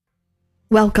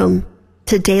Welcome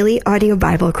to Daily Audio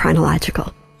Bible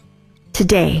Chronological.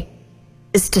 Today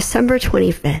is December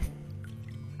 25th.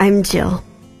 I'm Jill.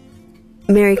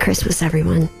 Merry Christmas,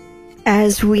 everyone.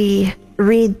 As we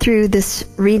read through this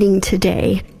reading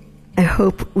today, I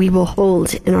hope we will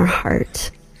hold in our heart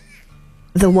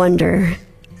the wonder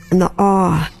and the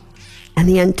awe and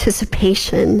the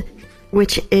anticipation,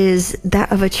 which is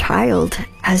that of a child,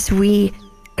 as we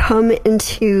come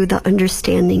into the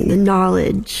understanding, the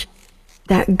knowledge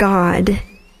that God,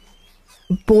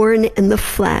 born in the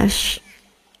flesh,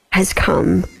 has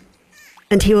come,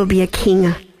 and he will be a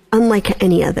king unlike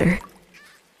any other,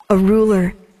 a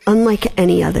ruler unlike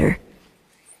any other,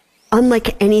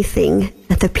 unlike anything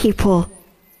that the people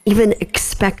even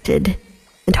expected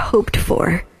and hoped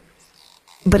for,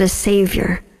 but a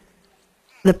Savior,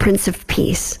 the Prince of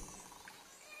Peace.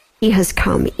 He has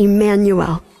come,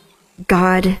 Emmanuel,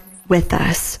 God with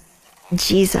us,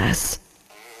 Jesus.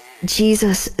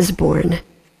 Jesus is born.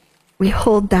 We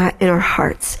hold that in our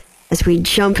hearts as we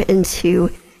jump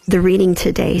into the reading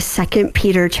today, 2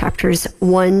 Peter chapters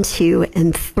 1, 2,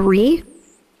 and 3.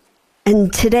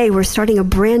 And today we're starting a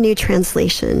brand new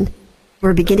translation.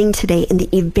 We're beginning today in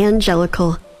the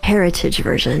Evangelical Heritage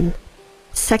Version.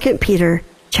 2 Peter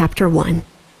chapter 1.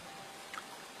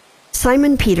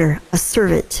 Simon Peter, a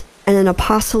servant and an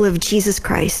apostle of Jesus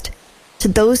Christ, to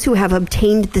those who have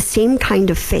obtained the same kind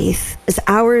of faith as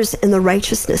ours in the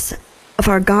righteousness of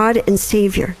our God and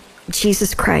Savior,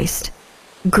 Jesus Christ,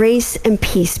 grace and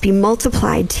peace be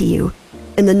multiplied to you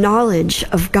in the knowledge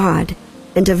of God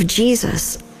and of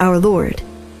Jesus our Lord.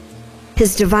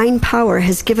 His divine power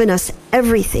has given us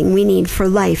everything we need for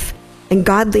life and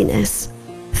godliness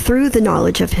through the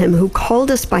knowledge of him who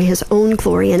called us by his own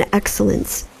glory and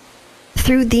excellence.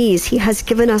 Through these he has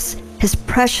given us his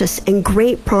precious and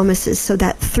great promises, so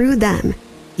that through them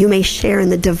you may share in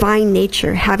the divine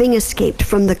nature, having escaped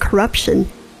from the corruption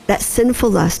that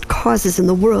sinful lust causes in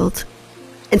the world.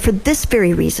 And for this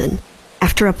very reason,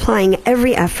 after applying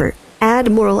every effort,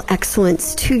 add moral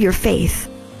excellence to your faith.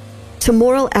 To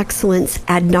moral excellence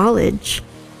add knowledge.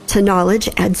 To knowledge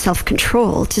add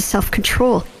self-control. To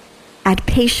self-control add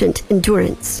patient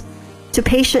endurance. To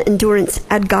patient endurance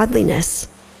add godliness.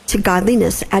 To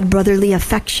godliness add brotherly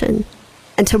affection,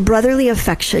 and to brotherly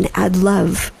affection add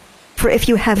love. For if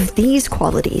you have these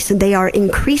qualities and they are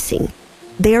increasing,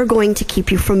 they are going to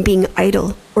keep you from being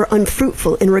idle or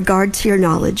unfruitful in regard to your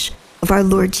knowledge of our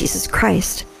Lord Jesus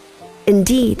Christ.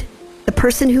 Indeed, the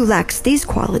person who lacks these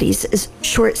qualities is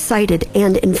short-sighted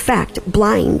and, in fact,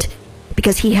 blind,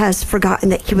 because he has forgotten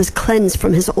that he was cleansed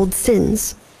from his old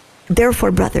sins.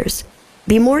 Therefore, brothers,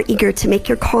 be more eager to make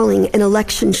your calling and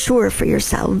election sure for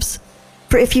yourselves.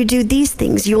 For if you do these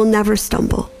things, you will never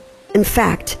stumble. In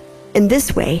fact, in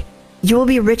this way, you will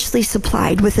be richly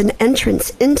supplied with an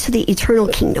entrance into the eternal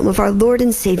kingdom of our Lord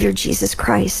and Savior Jesus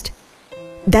Christ.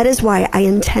 That is why I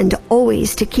intend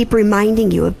always to keep reminding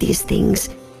you of these things,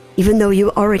 even though you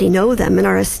already know them and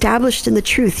are established in the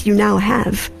truth you now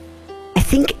have. I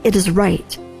think it is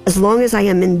right, as long as I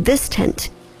am in this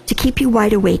tent, to keep you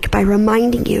wide awake by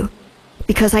reminding you,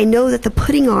 because I know that the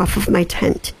putting off of my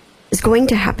tent is going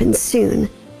to happen soon,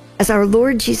 as our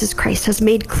Lord Jesus Christ has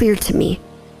made clear to me.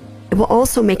 I will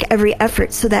also make every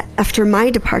effort so that after my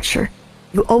departure,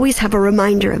 you always have a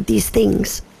reminder of these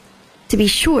things. To be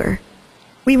sure,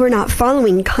 we were not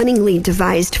following cunningly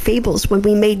devised fables when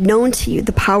we made known to you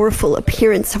the powerful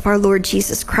appearance of our Lord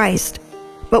Jesus Christ,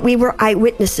 but we were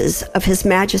eyewitnesses of his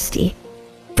majesty.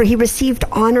 For he received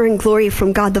honor and glory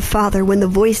from God the Father when the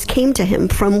voice came to him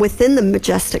from within the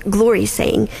majestic glory,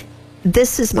 saying,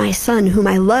 "This is my Son, whom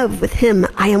I love, with him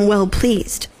I am well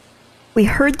pleased." We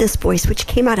heard this voice which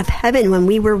came out of heaven when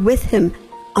we were with him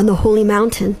on the holy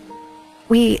mountain.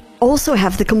 We also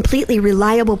have the completely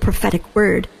reliable prophetic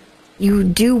word. You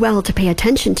do well to pay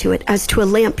attention to it as to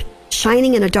a lamp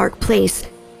shining in a dark place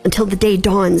until the day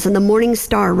dawns and the morning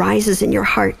star rises in your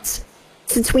hearts.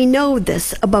 Since we know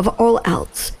this above all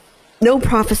else, no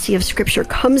prophecy of Scripture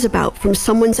comes about from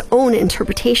someone's own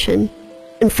interpretation.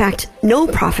 In fact, no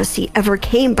prophecy ever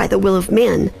came by the will of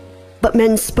man, but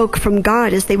men spoke from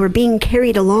God as they were being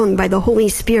carried along by the Holy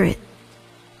Spirit.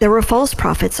 There were false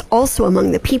prophets also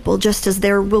among the people, just as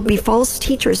there will be false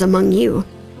teachers among you.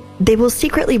 They will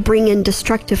secretly bring in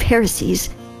destructive heresies,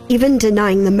 even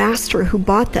denying the master who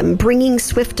bought them, bringing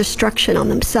swift destruction on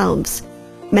themselves.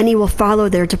 Many will follow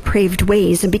their depraved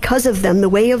ways, and because of them the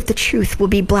way of the truth will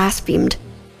be blasphemed.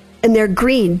 In their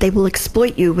greed they will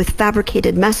exploit you with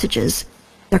fabricated messages.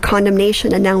 Their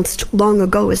condemnation announced long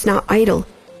ago is not idle,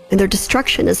 and their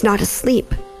destruction is not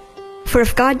asleep. For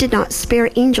if God did not spare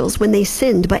angels when they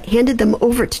sinned, but handed them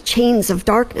over to chains of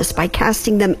darkness by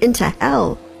casting them into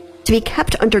hell, to be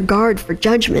kept under guard for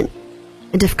judgment,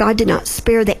 and if God did not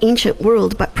spare the ancient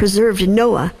world, but preserved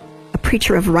Noah, a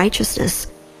preacher of righteousness,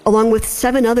 along with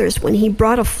 7 others when he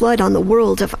brought a flood on the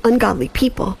world of ungodly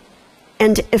people,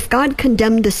 and if God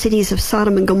condemned the cities of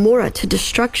Sodom and Gomorrah to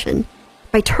destruction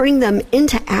by turning them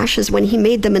into ashes when he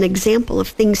made them an example of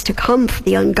things to come for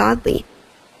the ungodly,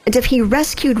 and if he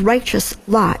rescued righteous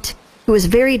Lot, who was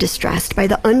very distressed by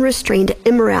the unrestrained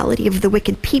immorality of the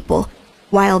wicked people,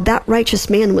 while that righteous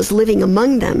man was living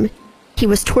among them, he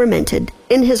was tormented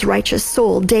in his righteous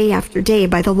soul day after day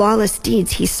by the lawless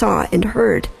deeds he saw and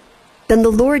heard. Then the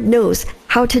Lord knows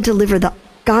how to deliver the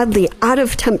godly out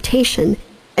of temptation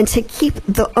and to keep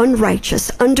the unrighteous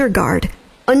under guard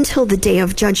until the day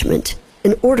of judgment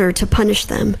in order to punish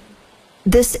them.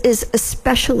 This is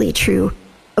especially true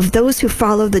of those who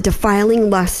follow the defiling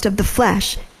lust of the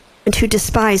flesh and who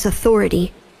despise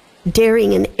authority.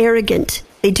 Daring and arrogant,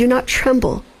 they do not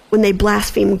tremble when they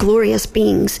blaspheme glorious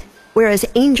beings, whereas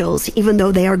angels, even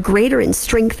though they are greater in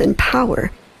strength and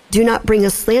power, do not bring a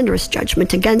slanderous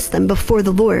judgment against them before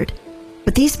the Lord.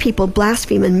 But these people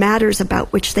blaspheme in matters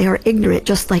about which they are ignorant,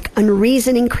 just like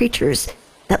unreasoning creatures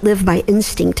that live by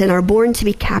instinct and are born to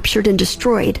be captured and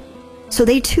destroyed. So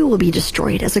they too will be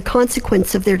destroyed as a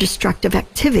consequence of their destructive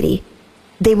activity.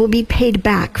 They will be paid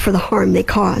back for the harm they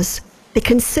cause. They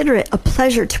consider it a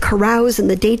pleasure to carouse in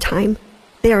the daytime.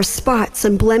 They are spots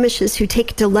and blemishes who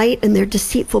take delight in their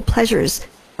deceitful pleasures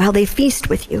while they feast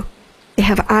with you. They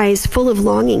have eyes full of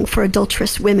longing for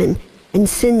adulterous women and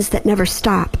sins that never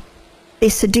stop. They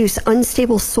seduce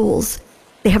unstable souls.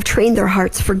 They have trained their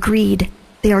hearts for greed.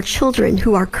 They are children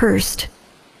who are cursed.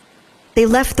 They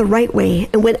left the right way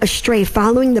and went astray,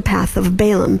 following the path of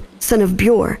Balaam, son of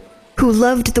Beor, who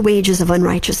loved the wages of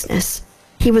unrighteousness.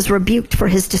 He was rebuked for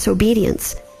his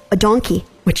disobedience. A donkey,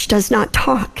 which does not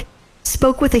talk,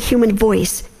 spoke with a human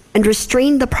voice and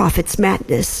restrained the prophet's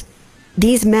madness.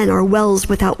 These men are wells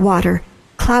without water,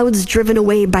 clouds driven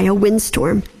away by a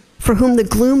windstorm, for whom the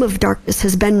gloom of darkness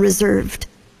has been reserved.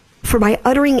 For by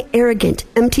uttering arrogant,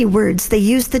 empty words, they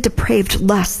use the depraved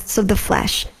lusts of the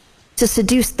flesh to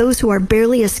seduce those who are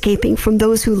barely escaping from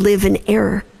those who live in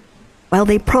error. While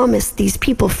they promise these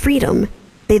people freedom,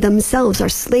 they themselves are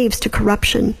slaves to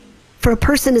corruption, for a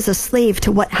person is a slave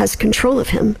to what has control of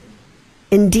him.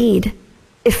 Indeed,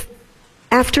 if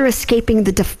after escaping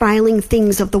the defiling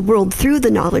things of the world through the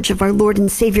knowledge of our Lord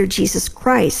and Savior Jesus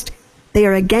Christ, they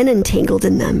are again entangled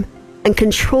in them and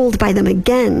controlled by them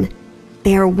again,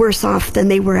 they are worse off than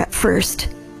they were at first.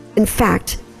 In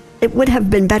fact, it would have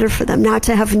been better for them not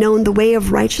to have known the way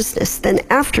of righteousness than,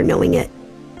 after knowing it,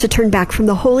 to turn back from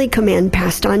the holy command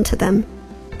passed on to them.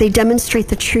 They demonstrate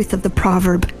the truth of the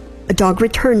proverb, "A dog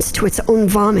returns to its own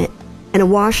vomit, and a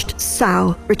washed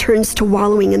sow returns to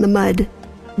wallowing in the mud."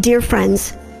 Dear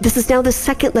friends, this is now the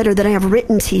 2nd letter that I have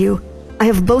written to you. I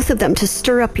have both of them to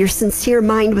stir up your sincere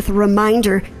mind with a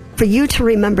reminder for you to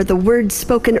remember the words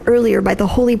spoken earlier by the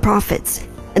holy prophets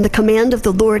and the command of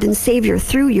the Lord and Savior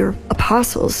through your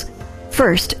apostles.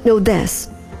 First, know this: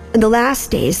 in the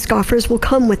last days, scoffers will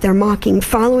come with their mocking,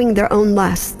 following their own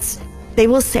lusts. They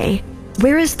will say,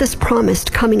 "Where is this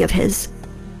promised coming of his?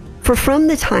 For from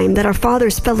the time that our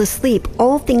fathers fell asleep,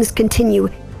 all things continue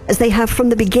as they have from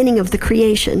the beginning of the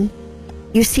creation."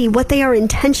 You see, what they are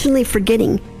intentionally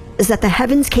forgetting is that the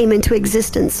heavens came into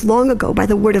existence long ago by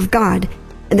the word of God,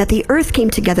 and that the earth came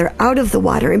together out of the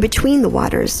water and between the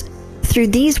waters. Through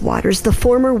these waters the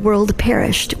former world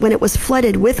perished when it was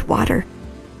flooded with water.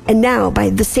 And now, by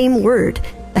the same word,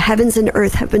 the heavens and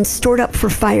earth have been stored up for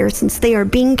fire, since they are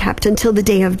being kept until the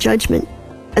day of judgment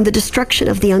and the destruction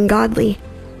of the ungodly.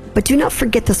 But do not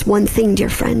forget this one thing, dear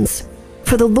friends.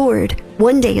 For the Lord,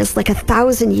 one day is like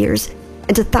 1,000 years,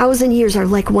 and 1,000 years are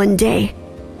like one day.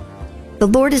 The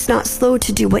Lord is not slow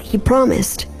to do what he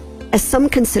promised, as some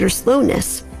consider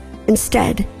slowness.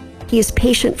 Instead, he is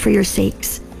patient for your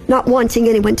sakes, not wanting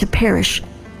anyone to perish,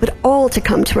 but all to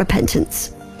come to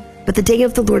repentance. But the day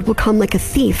of the Lord will come like a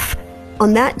thief.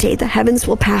 On that day the heavens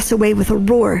will pass away with a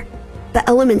roar. The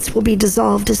elements will be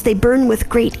dissolved as they burn with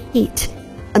great heat,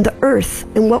 and the earth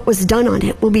and what was done on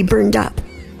it will be burned up.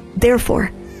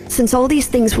 Therefore, since all these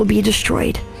things will be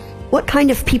destroyed, what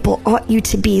kind of people ought you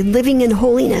to be, living in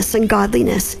holiness and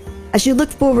godliness, as you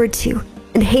look forward to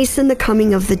and hasten the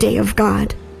coming of the day of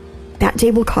God? That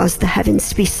day will cause the heavens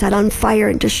to be set on fire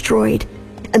and destroyed,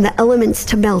 and the elements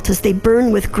to melt as they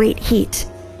burn with great heat.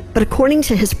 But according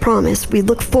to his promise, we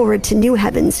look forward to new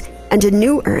heavens and a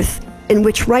new earth in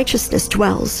which righteousness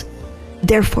dwells.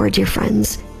 Therefore, dear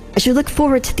friends, as you look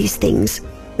forward to these things,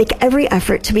 Make every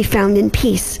effort to be found in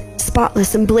peace,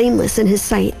 spotless and blameless in his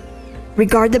sight.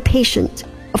 Regard the patience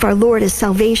of our Lord as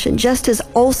salvation, just as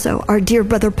also our dear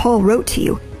brother Paul wrote to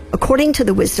you, according to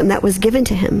the wisdom that was given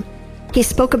to him. He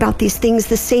spoke about these things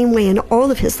the same way in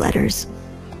all of his letters.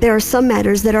 There are some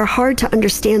matters that are hard to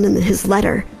understand in his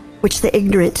letter, which the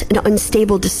ignorant and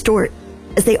unstable distort,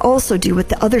 as they also do with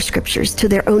the other scriptures, to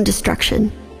their own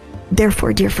destruction.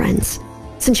 Therefore, dear friends,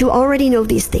 since you already know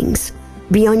these things,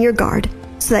 be on your guard,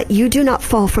 so that you do not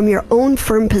fall from your own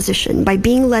firm position by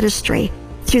being led astray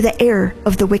through the error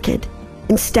of the wicked.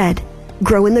 Instead,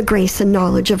 grow in the grace and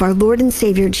knowledge of our Lord and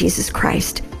Savior Jesus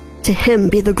Christ. To him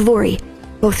be the glory,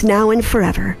 both now and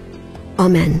forever.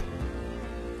 Amen.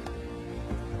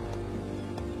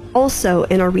 Also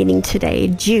in our reading today,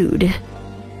 Jude.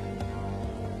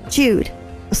 Jude,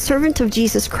 a servant of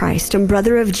Jesus Christ and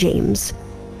brother of James,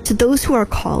 to those who are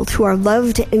called, who are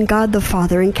loved in God the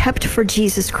Father and kept for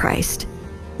Jesus Christ,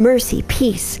 mercy,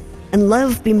 peace, and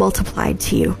love be multiplied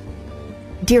to you.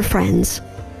 Dear friends,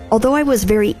 although I was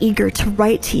very eager to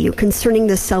write to you concerning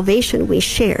the salvation we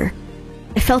share,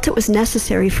 I felt it was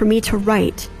necessary for me to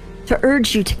write, to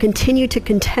urge you to continue to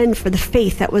contend for the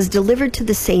faith that was delivered to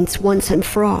the saints once and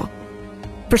for all.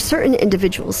 For certain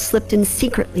individuals slipped in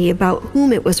secretly about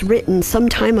whom it was written some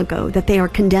time ago that they are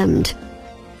condemned.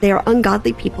 They are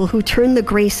ungodly people who turn the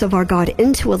grace of our God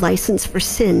into a license for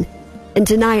sin and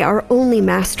deny our only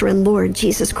Master and Lord,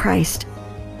 Jesus Christ.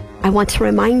 I want to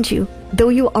remind you, though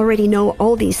you already know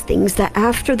all these things, that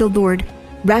after the Lord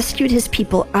rescued his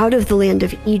people out of the land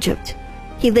of Egypt,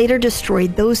 he later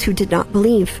destroyed those who did not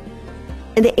believe.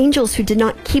 And the angels who did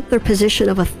not keep their position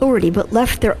of authority but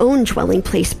left their own dwelling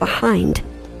place behind,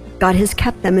 God has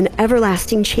kept them in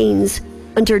everlasting chains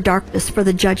under darkness for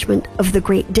the judgment of the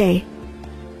great day.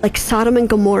 Like Sodom and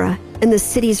Gomorrah and the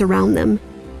cities around them,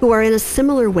 who are in a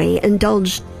similar way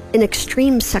indulged in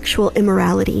extreme sexual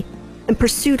immorality and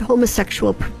pursued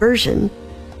homosexual perversion,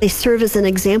 they serve as an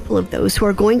example of those who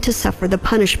are going to suffer the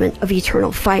punishment of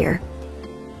eternal fire.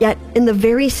 Yet, in the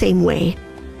very same way,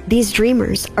 these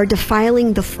dreamers are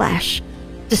defiling the flesh,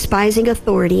 despising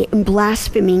authority, and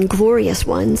blaspheming glorious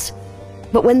ones.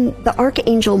 But when the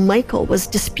archangel Michael was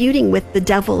disputing with the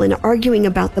devil and arguing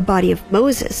about the body of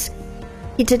Moses,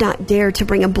 he did not dare to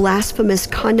bring a blasphemous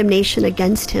condemnation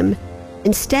against him.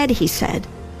 Instead, he said,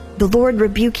 "The Lord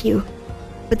rebuke you."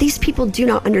 But these people do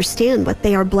not understand what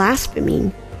they are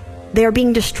blaspheming. They are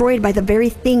being destroyed by the very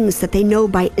things that they know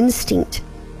by instinct,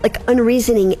 like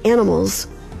unreasoning animals.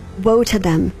 Woe to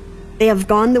them! They have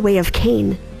gone the way of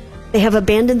Cain. They have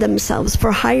abandoned themselves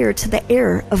for hire to the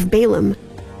error of Balaam.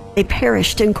 They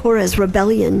perished in Korah's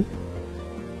rebellion.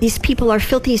 These people are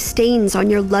filthy stains on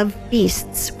your love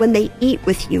feasts when they eat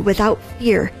with you without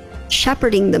fear,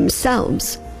 shepherding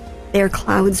themselves. They are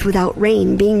clouds without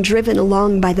rain, being driven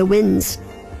along by the winds.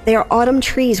 They are autumn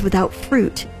trees without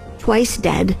fruit, twice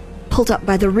dead, pulled up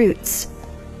by the roots.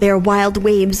 They are wild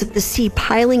waves of the sea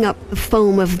piling up the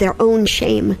foam of their own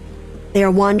shame. They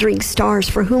are wandering stars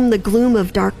for whom the gloom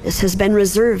of darkness has been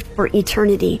reserved for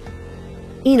eternity.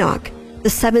 Enoch,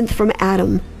 the seventh from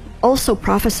Adam, also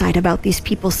prophesied about these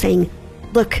people, saying,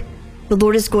 "Look, the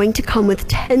Lord is going to come with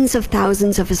tens of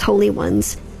thousands of his holy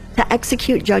ones to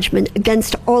execute judgment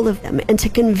against all of them and to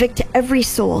convict every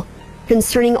soul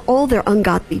concerning all their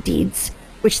ungodly deeds,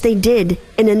 which they did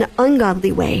in an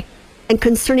ungodly way, and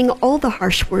concerning all the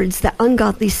harsh words that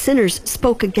ungodly sinners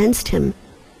spoke against him.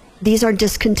 These are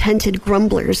discontented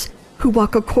grumblers who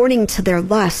walk according to their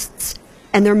lusts,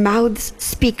 and their mouths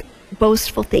speak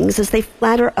boastful things as they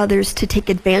flatter others to take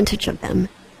advantage of them.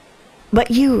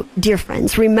 But you, dear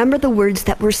friends, remember the words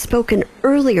that were spoken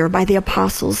earlier by the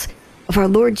apostles of our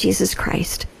Lord Jesus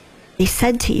Christ. They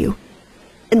said to you,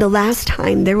 'In the last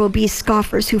time there will be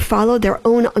scoffers who follow their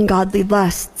own ungodly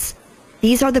lusts.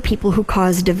 These are the people who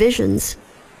cause divisions.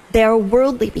 They are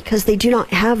worldly because they do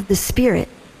not have the Spirit.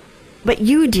 But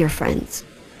you, dear friends,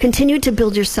 continue to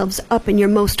build yourselves up in your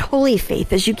most holy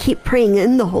faith as you keep praying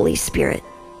in the Holy Spirit.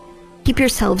 Keep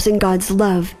yourselves in God's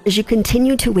love as you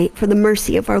continue to wait for the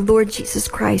mercy of our Lord Jesus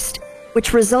Christ,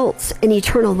 which results in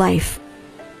eternal life.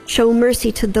 Show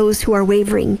mercy to those who are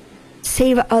wavering.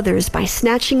 Save others by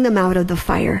snatching them out of the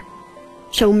fire.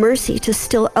 Show mercy to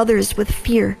still others with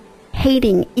fear,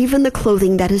 hating even the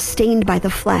clothing that is stained by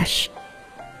the flesh.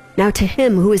 Now to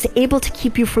him who is able to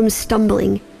keep you from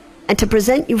stumbling and to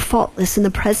present you faultless in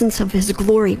the presence of his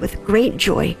glory with great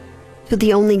joy, to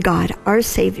the only God, our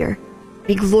Savior,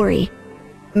 be glory,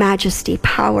 majesty,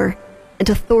 power, and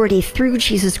authority through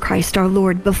Jesus Christ our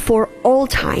Lord before all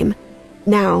time,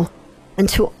 now, and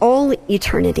to all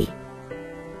eternity.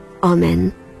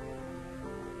 Amen.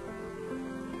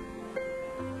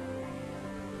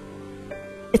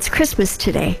 It's Christmas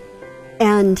today,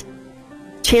 and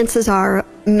chances are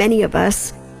many of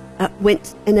us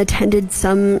went and attended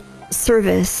some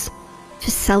service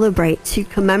to celebrate, to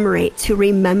commemorate, to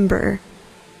remember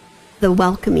the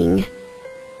welcoming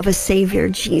of a Savior,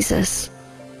 Jesus.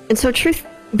 And so, truth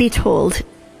be told,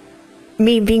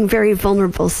 me being very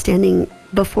vulnerable standing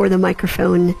before the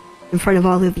microphone in front of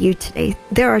all of you today,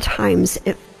 there are times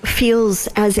it feels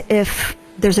as if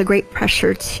there's a great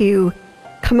pressure to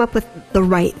come up with the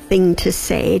right thing to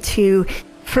say, to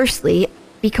firstly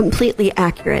be completely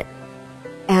accurate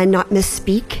and not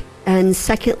misspeak, and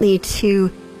secondly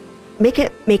to make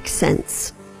it make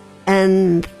sense,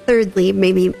 and thirdly,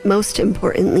 maybe most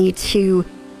importantly, to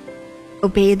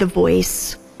obey the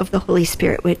voice of the Holy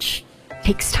Spirit, which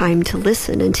takes time to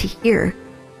listen and to hear.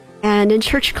 And in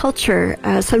church culture,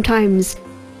 sometimes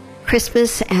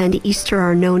Christmas and Easter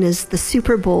are known as the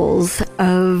Super Bowls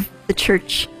of the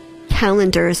church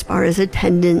calendar as far as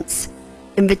attendance,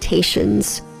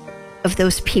 invitations of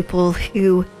those people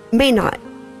who may not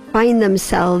find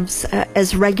themselves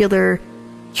as regular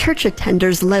church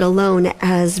attenders, let alone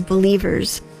as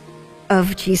believers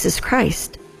of Jesus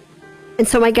Christ. And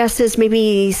so my guess is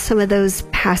maybe some of those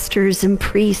pastors and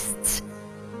priests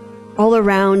all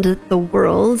around the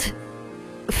world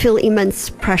feel immense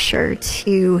pressure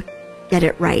to get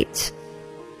it right,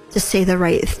 to say the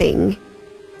right thing,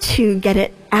 to get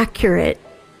it accurate,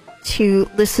 to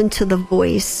listen to the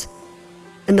voice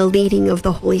and the leading of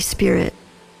the Holy Spirit,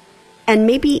 and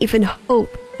maybe even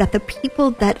hope that the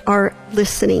people that are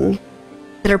listening,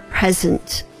 that are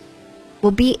present,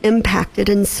 will be impacted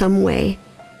in some way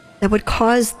that would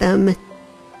cause them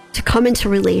to come into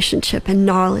relationship and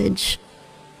knowledge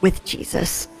with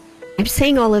Jesus. I'm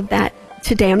saying all of that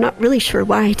today. I'm not really sure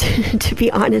why, to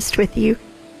be honest with you.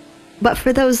 But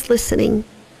for those listening,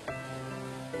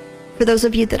 for those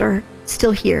of you that are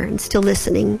still here and still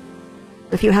listening,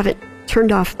 if you haven't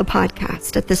turned off the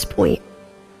podcast at this point,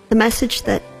 the message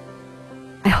that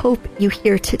I hope you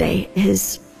hear today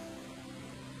is,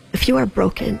 if you are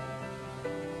broken,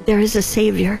 there is a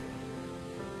Savior.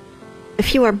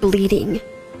 If you are bleeding,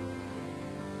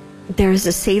 there is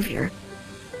a Savior.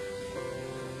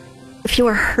 If you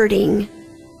are hurting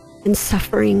and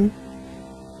suffering,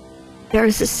 there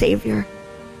is a Savior.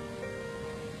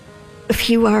 If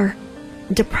you are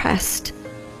depressed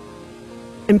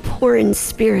and poor in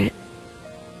spirit,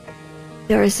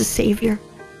 there is a Savior.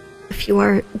 If you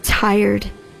are tired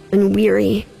and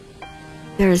weary,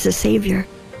 there is a Savior.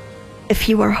 If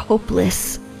you are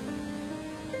hopeless,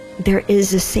 there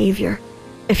is a Savior.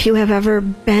 If you have ever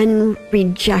been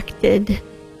rejected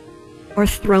or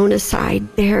thrown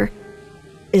aside, there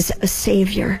is a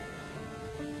Savior.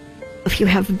 If you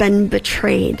have been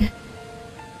betrayed,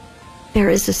 there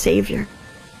is a Savior.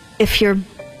 If you're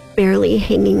barely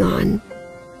hanging on,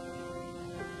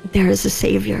 there is a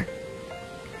Savior.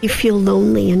 You feel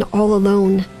lonely and all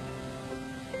alone,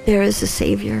 there is a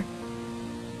Savior.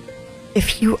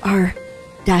 If you are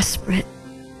desperate,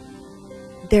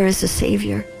 there is a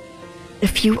Savior.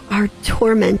 If you are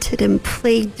tormented and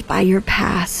plagued by your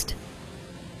past,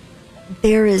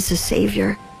 there is a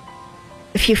Savior.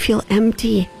 If you feel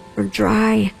empty or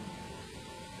dry,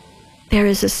 there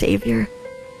is a Savior.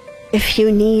 If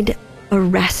you need a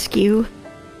rescue,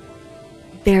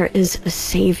 there is a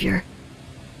Savior.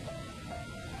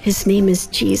 His name is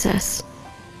Jesus.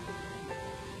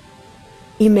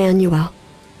 Emmanuel,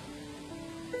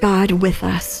 God with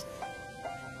us,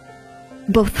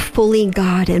 both fully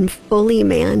God and fully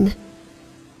man,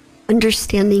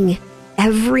 understanding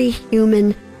every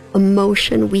human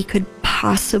emotion we could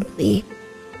possibly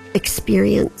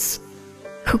experience,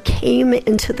 who came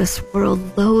into this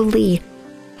world lowly,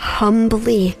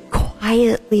 humbly,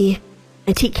 quietly,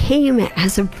 and he came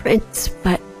as a prince,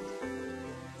 but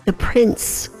the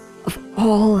Prince of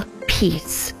all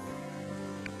peace,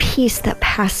 peace that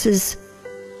passes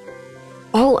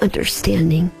all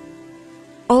understanding,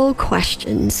 all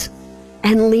questions,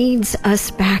 and leads us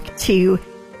back to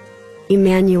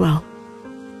Emmanuel,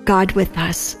 God with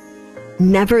us,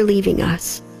 never leaving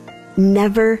us,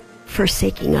 never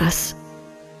forsaking us.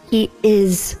 He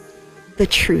is the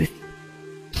truth.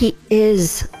 He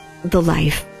is the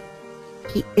life.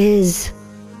 He is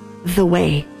the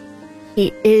way.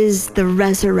 He is the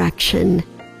resurrection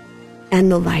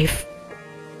and the life.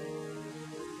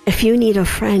 If you need a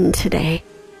friend today,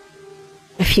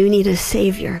 if you need a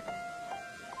Savior,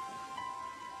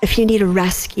 if you need a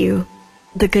rescue,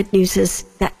 the good news is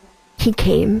that he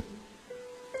came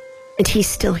and he's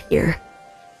still here,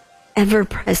 ever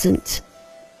present.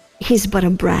 He's but a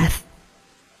breath,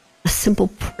 a simple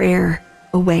prayer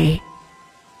away.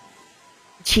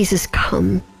 Jesus,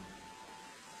 come.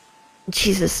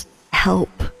 Jesus, help.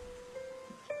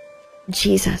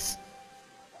 Jesus,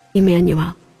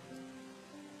 Emmanuel,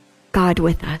 God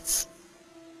with us.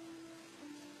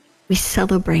 We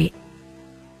celebrate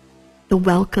the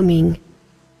welcoming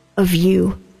of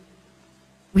you.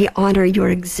 We honor your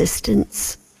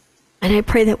existence. And I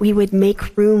pray that we would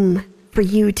make room for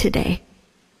you today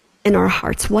in our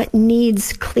hearts. What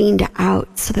needs cleaned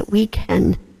out so that we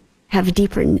can have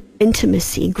deeper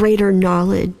intimacy, greater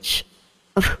knowledge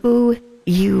of who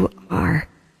you are.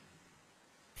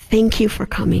 Thank you for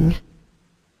coming.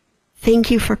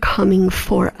 Thank you for coming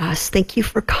for us. Thank you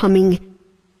for coming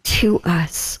to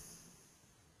us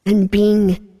and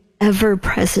being ever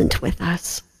present with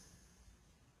us.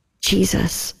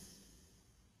 Jesus,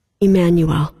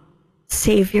 Emmanuel,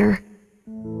 Savior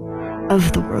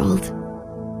of the world.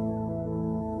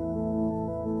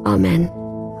 Amen.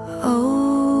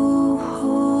 Oh,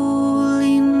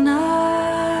 holy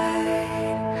night,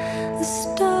 the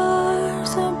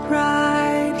stars are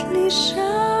brightly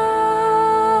shining.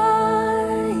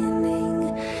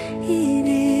 It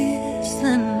is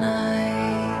the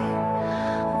night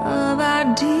of our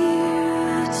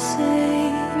dear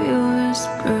Savior's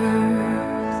birth.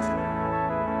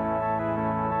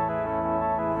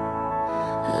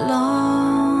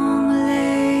 Long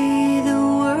lay the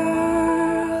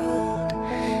world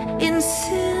in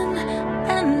sin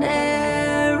and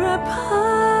error pining,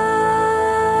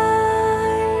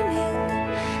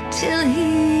 till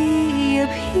he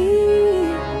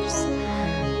appears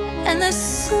and the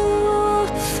soul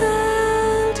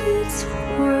felt its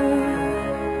worth.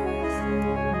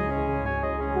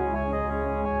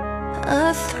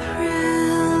 A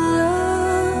thrill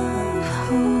of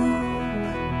hope,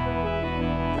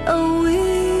 a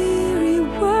weary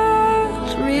world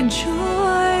rejoicing.